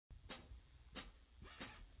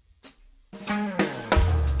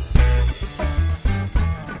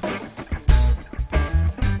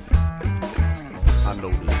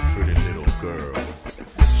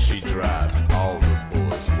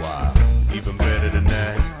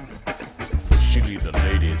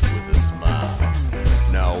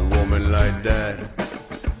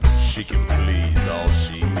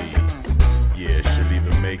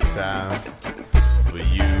time for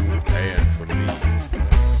you and for me.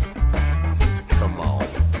 So come on,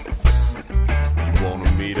 you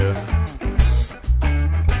wanna meet her?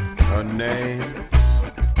 Her name,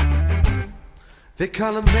 they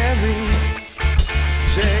call her Mary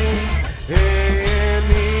Jane.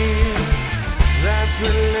 That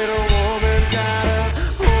pretty little woman's got a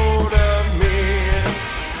hold of me.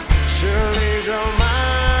 She'll ease your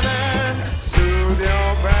mind and soothe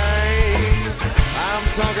your brain. I'm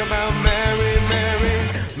talking about Mary, Mary,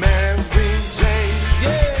 Mary Jane,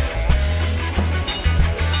 yeah.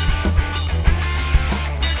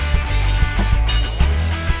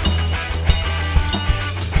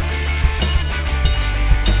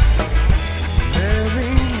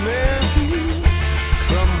 Mary, Mary,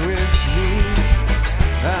 come with me.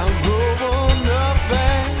 I'll roll on up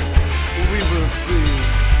and we will see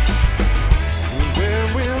where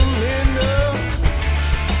we'll end up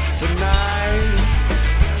tonight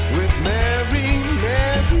with Mary,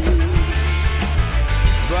 Mary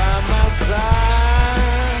by my side.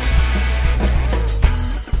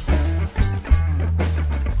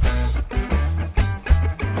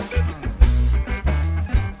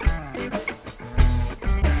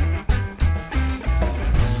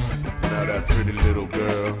 Now that pretty little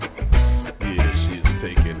girl, yeah, she's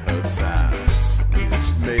taking her time. Yeah,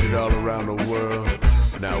 she's made it all around the world.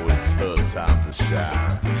 Now it's her time to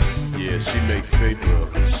shine. Yeah, she makes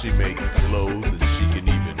paper, she makes clothes, and she can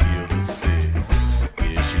even heal the sick.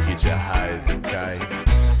 Yeah, she gets you high as a kite,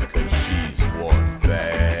 cause she's one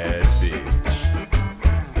bad bitch.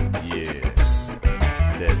 Yeah,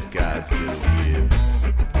 that's God's little gift.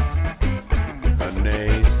 Her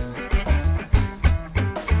name,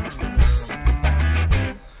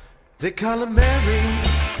 they call her Mary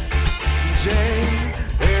Jane.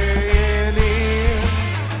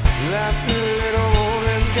 That little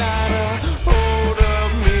woman's got a hold of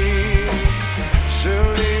me.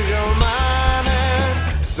 She'll ease your mind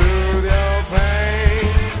and soothe your pain.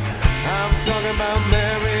 I'm talking about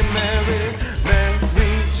Mary, Mary,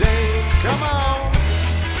 Mary Jane. Come on.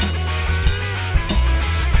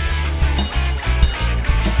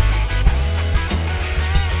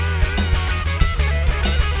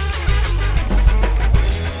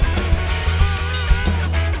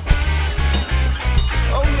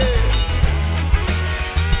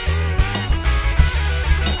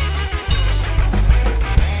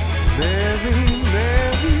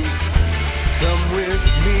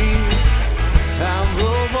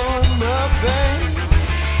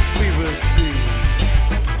 See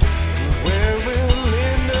where we'll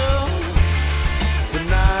end up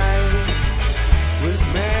tonight with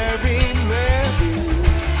Mary, Mary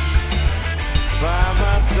by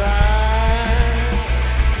my side.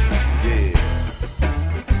 Yeah.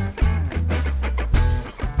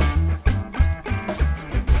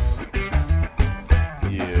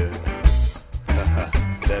 Yeah.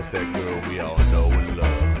 That's that girl we all know and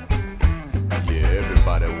love. Yeah,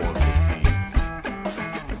 everybody wants a piece.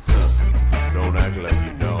 Don't act like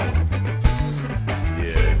you don't.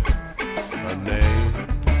 Yeah, her name,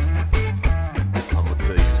 I'ma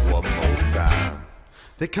tell you one more time.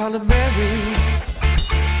 They call her Mary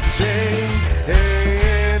Jane.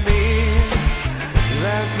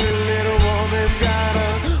 That pretty little woman's got a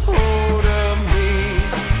hold of me.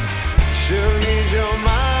 She'll ease your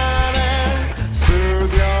mind and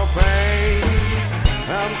soothe your pain.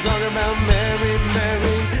 I'm talking about Mary,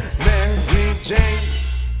 Mary, Mary Jane.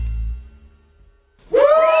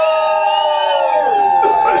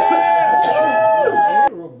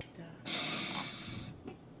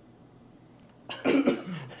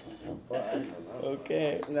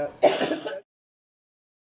 Okay.